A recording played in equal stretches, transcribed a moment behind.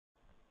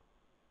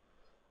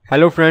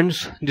Hello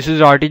friends, this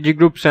is RTG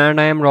Groups and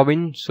I am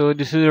Robin. So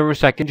this is our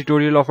second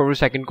tutorial of our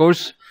second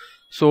course.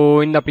 So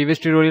in the previous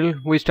tutorial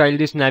we styled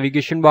this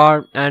navigation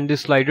bar and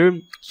this slider.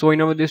 So in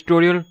this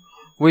tutorial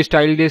we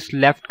styled this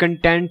left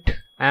content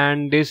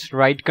and this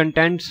right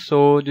content.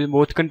 So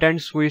both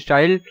contents we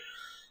styled.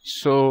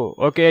 So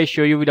okay, I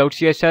show you without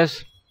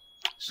CSS.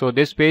 So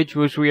this page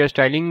which we are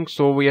styling,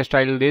 so we are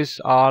styled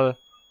this all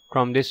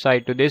from this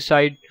side to this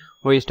side.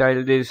 We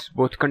style this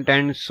both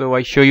contents. So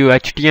I show you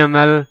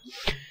HTML.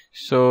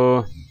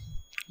 So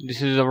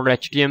this is our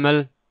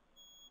HTML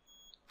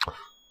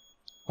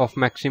of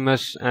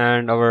Maximus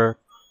and our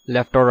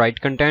left or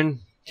right content.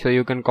 So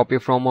you can copy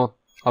from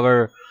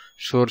our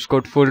source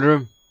code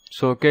folder.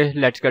 So okay,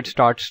 let's get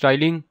start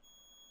styling.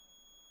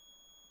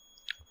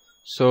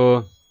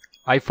 So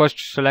I first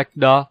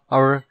select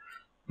our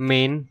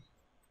main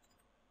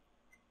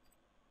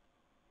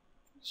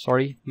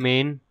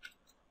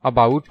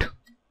about.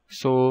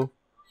 So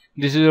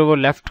this is our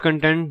left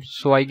content,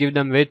 so I give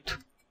them width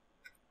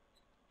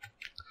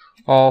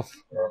of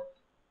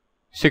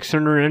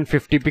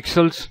 650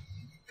 pixels.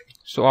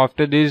 So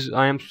after this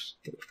I am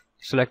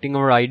selecting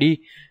our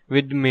ID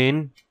with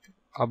main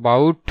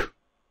about,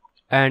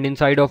 and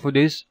inside of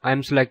this I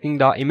am selecting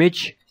the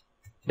image,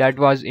 that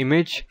was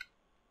image,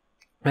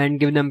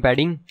 and give them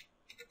padding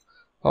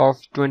of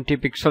 20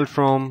 pixel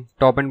from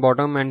top and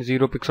bottom and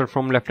 0 pixel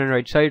from left and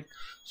right side.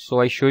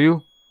 So I show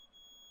you.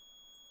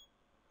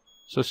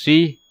 So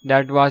see,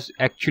 that was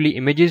actually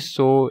images.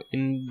 So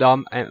in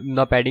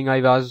the padding I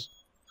was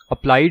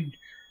applied,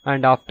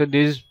 and after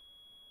this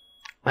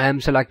I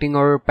am selecting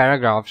our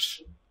paragraphs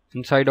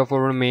inside of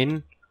our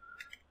main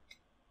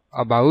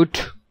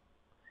about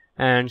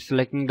and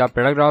selecting the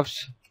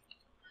paragraphs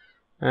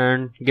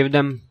and give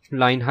them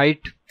line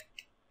height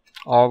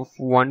of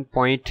 1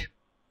 point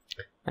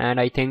and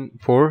I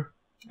think 4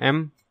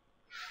 and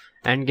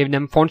give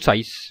them font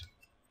size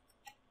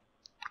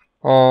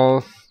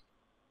of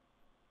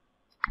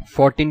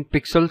 14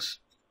 pixels,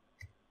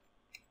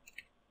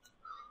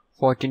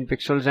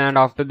 and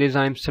after this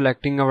I am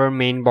selecting our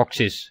main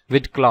boxes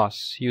with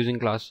class, using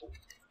class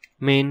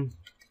main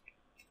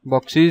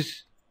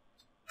boxes,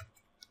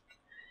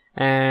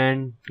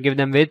 and give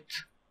them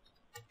width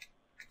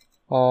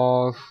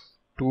of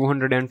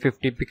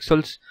 250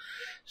 pixels.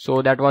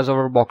 So that was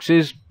our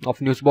boxes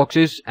of news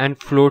boxes, and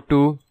flow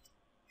to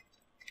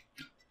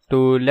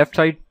left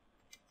side.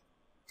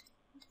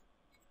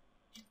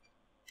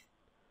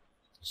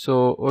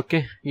 So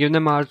okay, give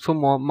them also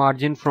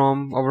margin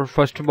from our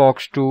first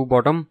box to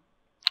bottom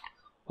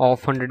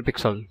of 100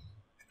 pixel.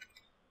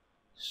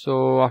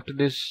 So after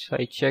this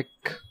I check.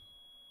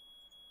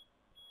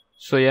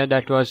 So yeah,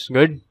 that was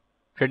good,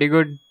 pretty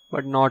good,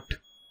 but not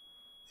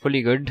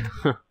fully good.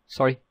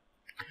 Sorry.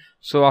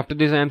 So after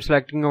this I am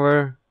selecting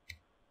our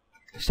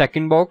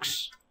second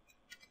box,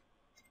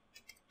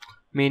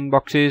 main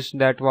boxes,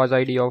 that was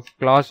ID of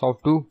class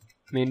of 2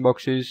 main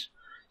boxes,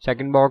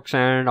 second box,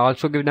 and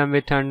also give them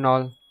width and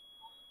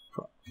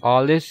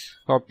all this,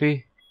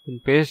 copy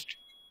and paste.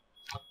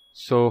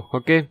 So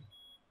okay,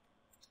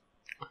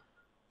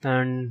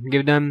 and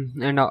give them,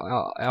 and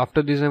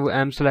after this I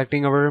am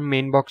selecting our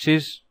main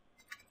boxes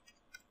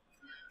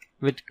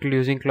with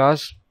using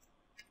class,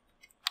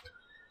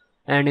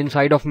 and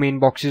inside of main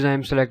boxes I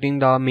am selecting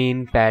the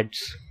main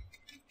pads,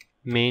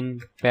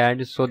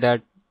 so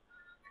that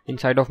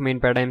inside of main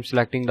pad I am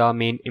selecting the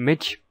main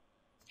image,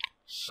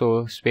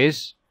 so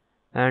space,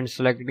 and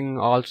selecting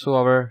also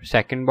our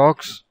second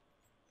box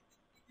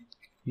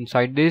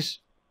inside this.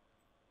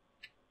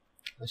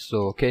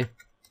 So okay,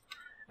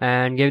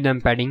 and give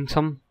them padding,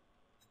 some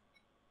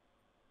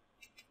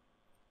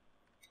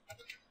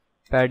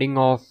padding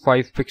of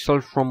 5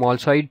 pixels from all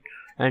side,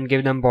 and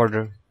give them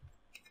border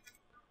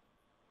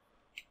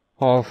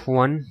of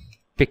 1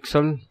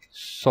 pixel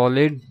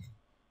solid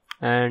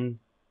and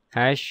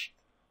hash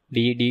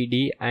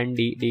DDD and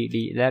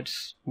DDD,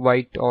 that's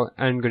white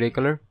and gray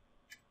color.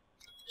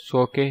 So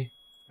okay,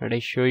 let I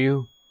show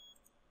you.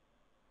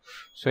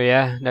 So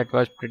yeah, that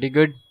was pretty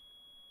good,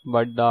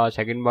 but the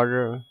second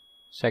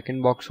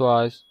box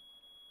was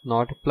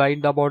not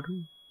applied the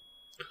border.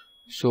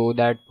 So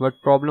that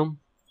what problem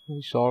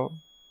I saw?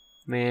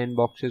 Main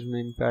boxes,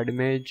 main pad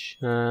image,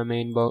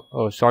 main box.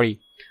 Oh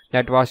sorry,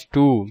 that was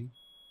 2.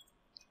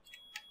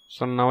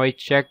 So now I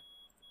check.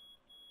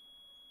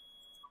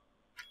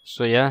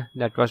 So yeah,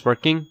 that was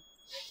working.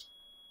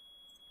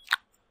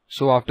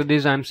 So after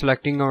this I am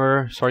selecting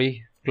our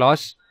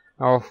class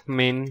of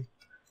main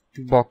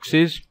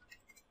boxes,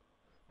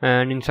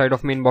 and inside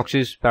of main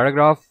boxes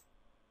paragraph,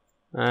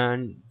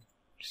 and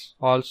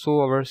also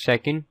our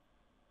second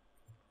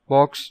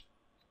box,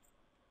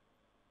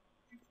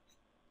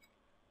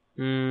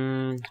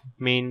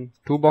 main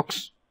 2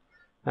 box,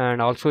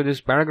 and also this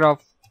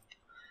paragraph,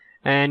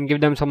 and give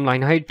them some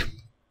line height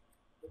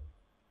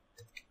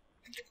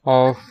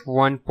of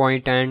 1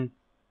 point and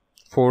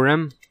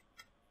 4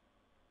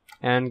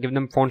 and give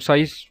them font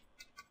size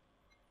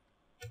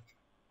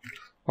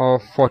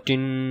of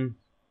 14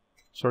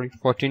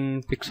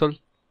 pixel,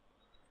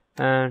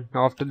 and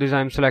after this I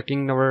am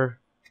selecting our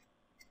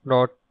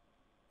dot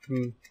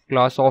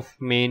class of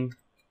main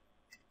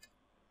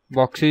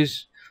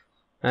boxes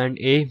and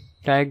a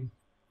tag,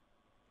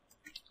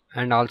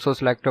 and also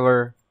select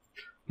our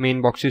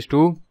main boxes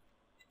too.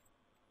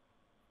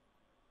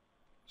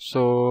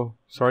 So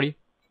sorry,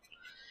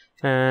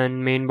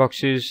 and main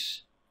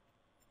boxes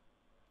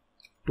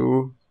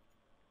too.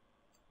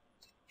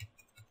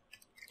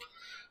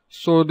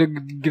 So they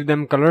give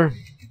them color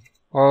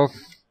of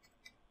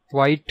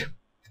white,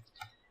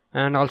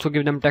 and also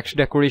give them text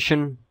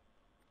decoration,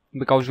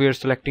 because we are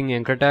selecting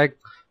anchor tag,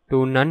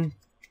 to none.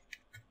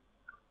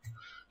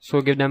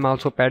 So give them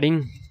also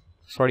padding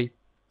 5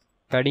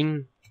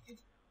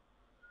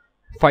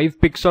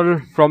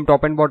 pixel from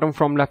top and bottom,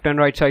 from left and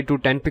right side to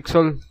 10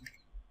 pixel,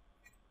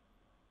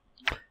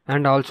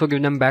 and also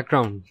give them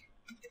background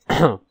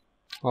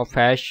of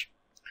hash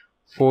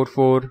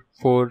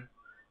 444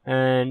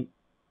 and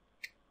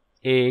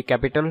a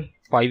capital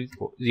 50.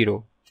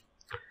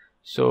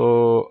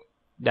 So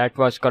that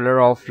was color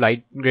of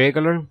light gray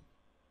color,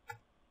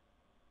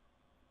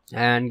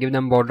 and give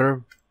them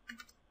border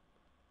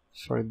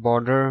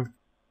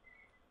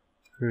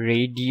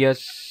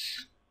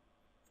radius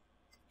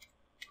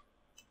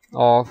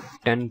of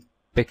 10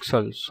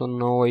 pixels. So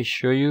now I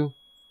show you.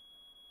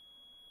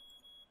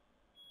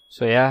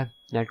 So yeah,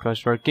 that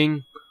was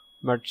working,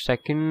 but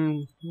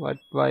second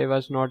why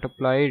was not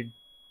applied?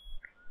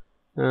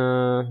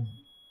 I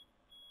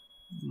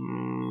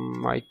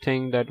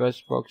think that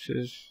was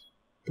boxes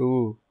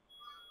 2,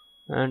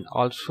 and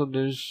also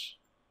this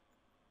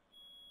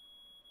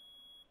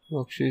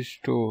boxes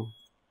 2.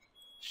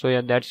 So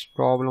yeah, that's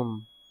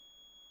problem.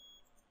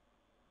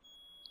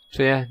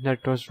 So yeah,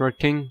 that was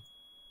working.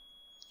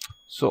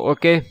 So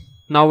okay,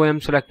 now I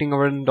am selecting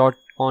our dot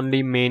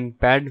only main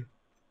pad,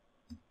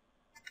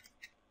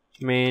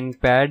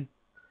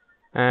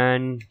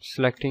 and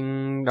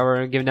selecting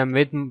our, give them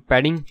width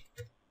padding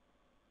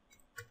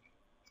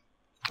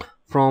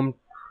from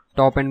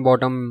top and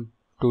bottom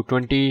to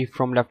 20,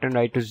 from left and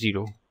right to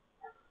 0.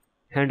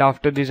 And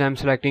after this I am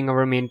selecting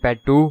our main pad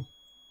 2.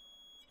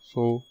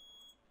 So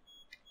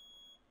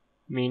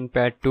main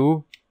pad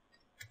 2,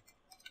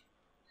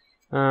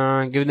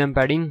 give them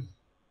padding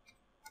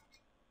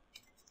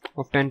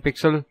of 10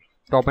 pixel,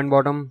 top and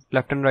bottom,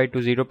 left and right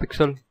to 0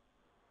 pixel,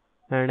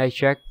 and I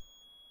check.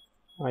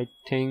 I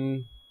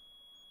think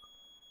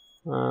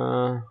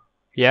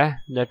yeah,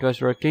 that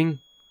was working.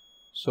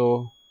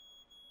 So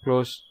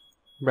close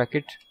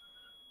bracket,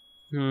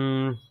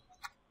 and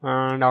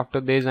after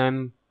this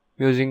I'm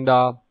using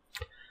our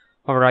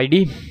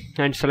ID,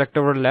 and select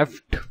our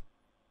left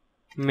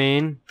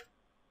main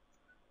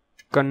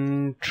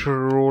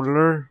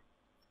controller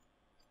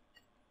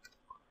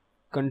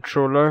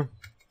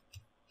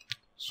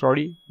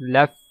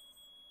left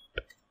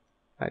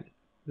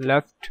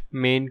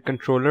main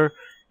controller,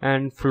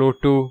 and flow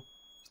to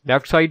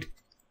left side,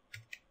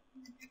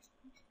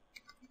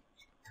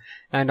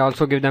 and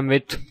also give them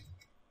width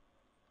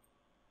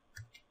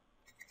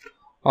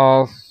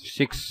of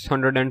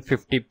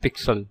 650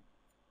 pixel.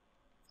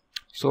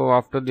 So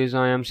after this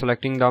I am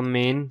selecting the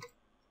main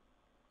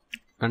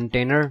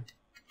container,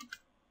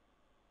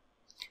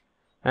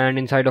 and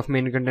inside of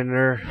main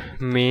container,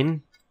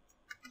 main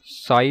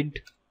side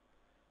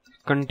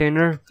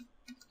container,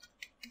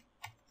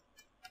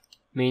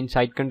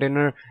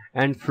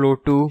 and flow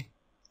to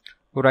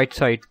right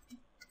side,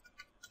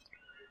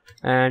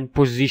 and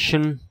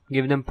position,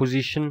 give them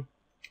position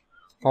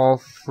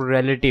of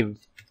relative.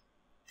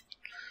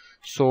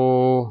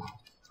 So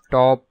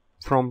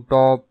from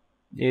top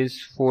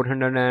is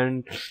 400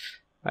 and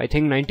I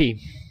think 90,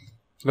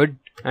 good,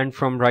 and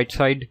from right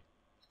side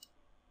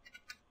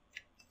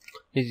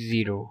is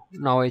 0.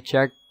 Now I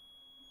check.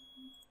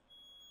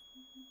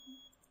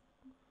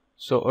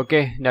 So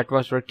okay, that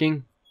was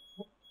working,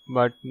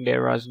 but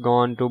there was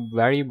gone to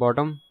very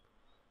bottom.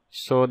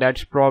 So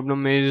that's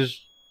problem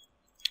is,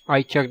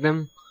 I check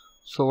them.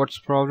 So what's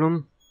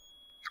problem?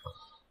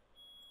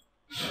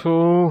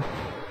 So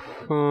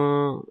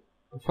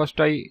first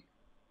I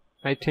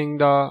think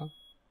the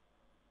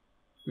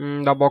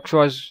box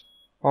was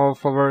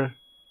of our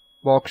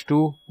box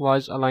 2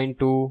 was aligned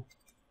to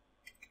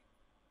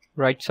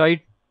right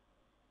side.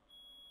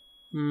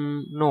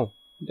 No,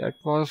 that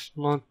was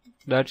not,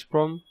 that's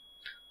problem.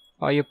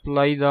 I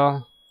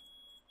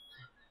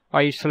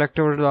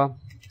selected the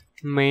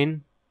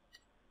main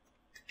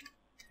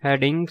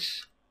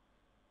headings,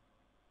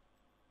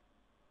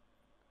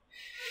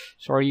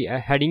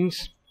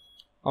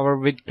 our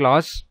width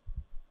class,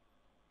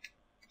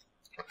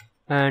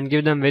 and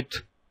give them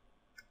width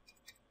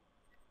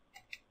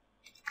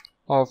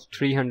of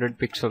 300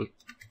 pixel,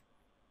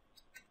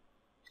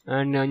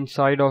 and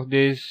inside of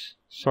this,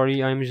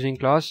 I'm using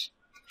class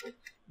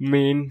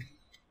main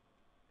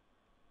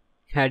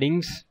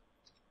headings.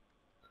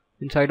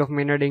 Inside of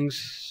main headings,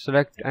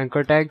 select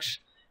anchor tags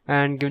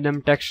and give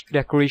them text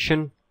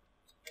decoration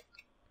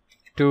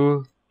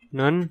to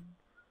none,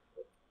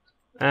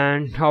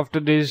 and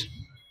after this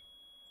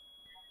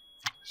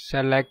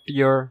select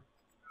your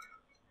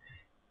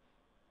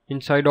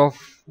inside of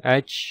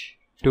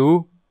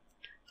H2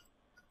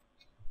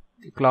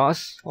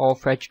 class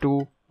of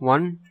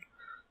h21.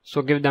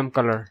 So give them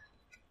color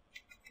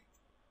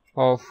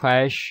of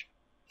hash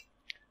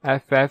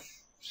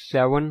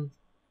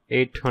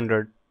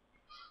ff7800.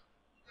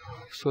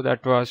 So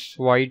that was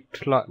white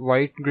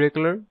gray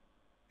color.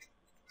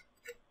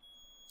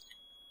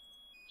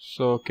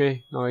 So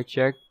okay, now I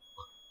check.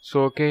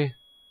 So okay,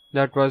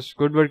 that was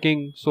good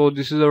working. So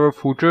this is our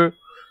footer.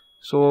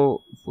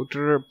 So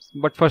footer,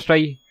 but first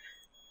I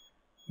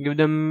give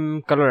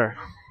them color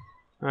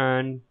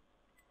and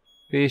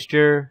paste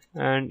here,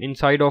 and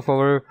inside of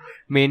our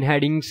main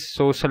headings,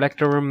 so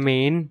select our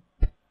main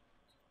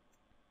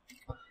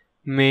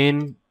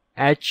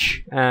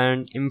h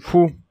and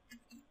info.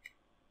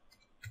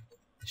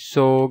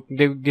 So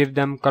they give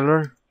them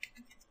color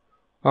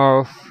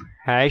of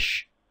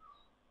hash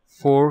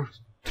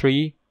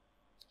 43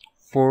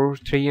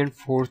 and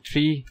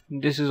 43.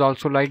 This is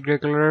also light gray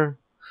color.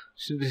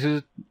 So this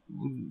is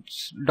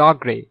dark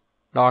gray,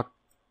 dark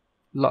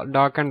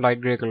and light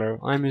gray color.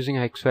 I'm using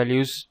hex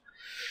values.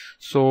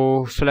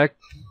 So select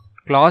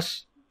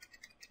class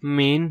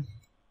main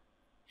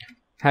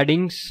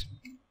headings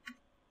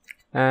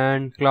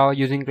and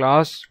using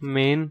class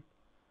main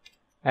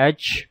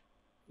h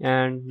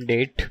and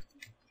date.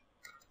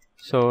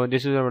 So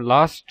this is our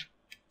last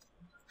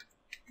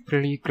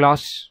pretty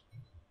class,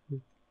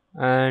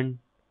 and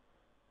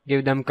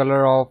give them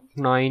color of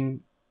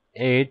 9,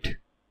 8,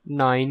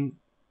 9,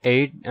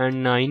 8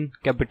 and 9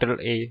 capital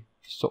A.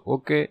 So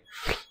okay,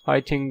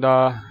 I think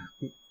the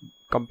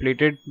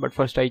completed, but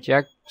first I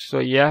check. So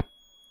yeah,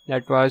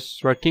 that was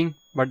working,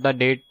 but the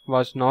date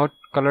was not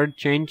colored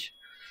change.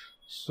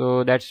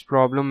 So that's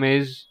problem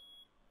is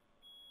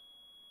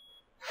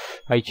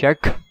I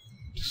check.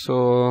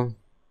 So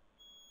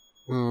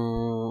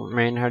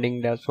main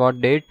heading, that's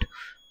what date.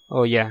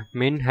 Oh yeah,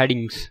 main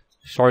headings,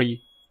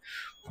 sorry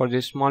for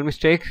this small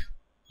mistake.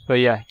 So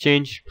yeah,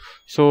 change.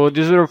 So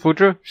this is our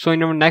footer. So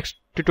in our next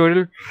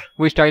tutorial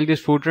we style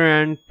this footer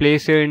and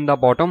place it in the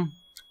bottom.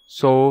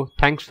 So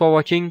thanks for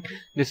watching.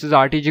 This is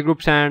RTG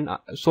groups, and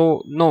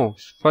so no,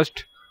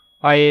 first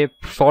I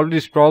solved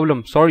this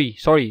problem. Sorry.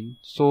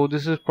 So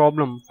this is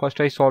problem. First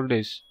I solved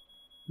this.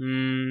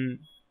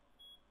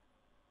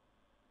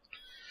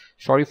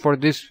 Sorry for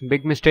this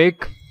big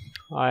mistake.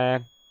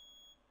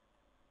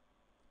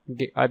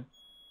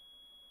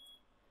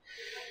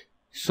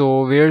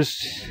 So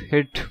where's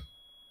it?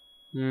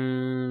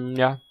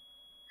 Yeah,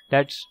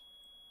 that's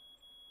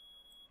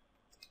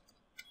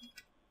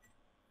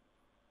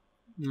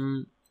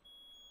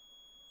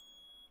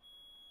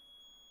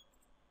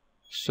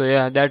so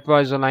yeah, that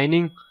was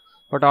aligning,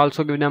 but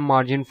also give them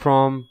margin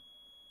from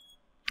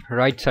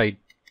right side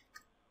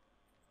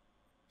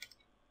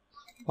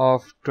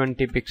of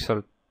 20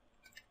 pixel.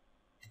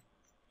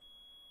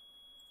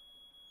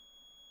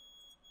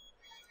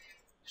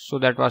 So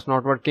that was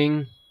not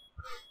working.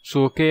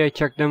 So okay, I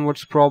checked them.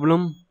 What's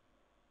problem?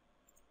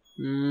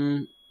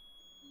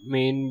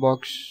 Main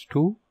box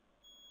 2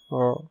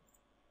 or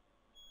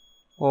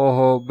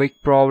oh,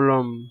 big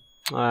problem.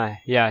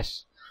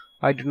 Yes,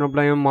 I did not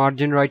apply on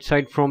margin right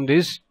side from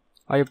this.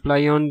 I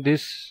apply on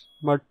this,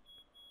 but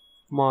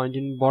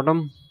margin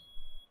bottom.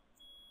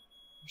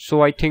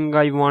 So I think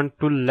I want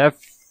to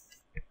left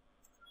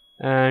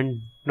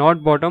and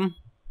not bottom,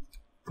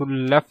 to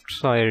left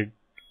side.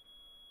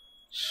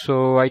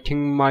 So I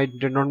think I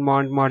did not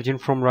want margin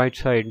from right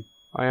side.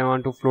 I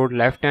want to float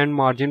left and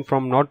margin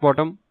from not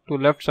bottom to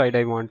left side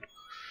I want.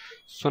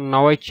 So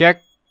now I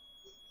check.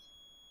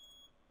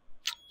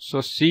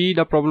 So see,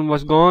 the problem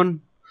was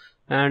gone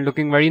and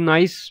looking very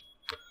nice.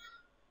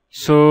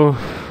 So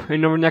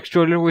in our next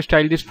tutorial we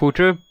style this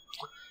footer.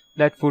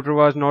 That footer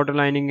was not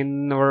aligning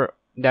in our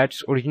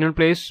that's original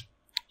place.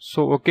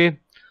 So okay,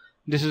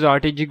 this is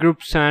RTG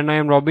groups and I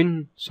am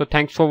Robin. So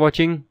thanks for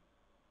watching.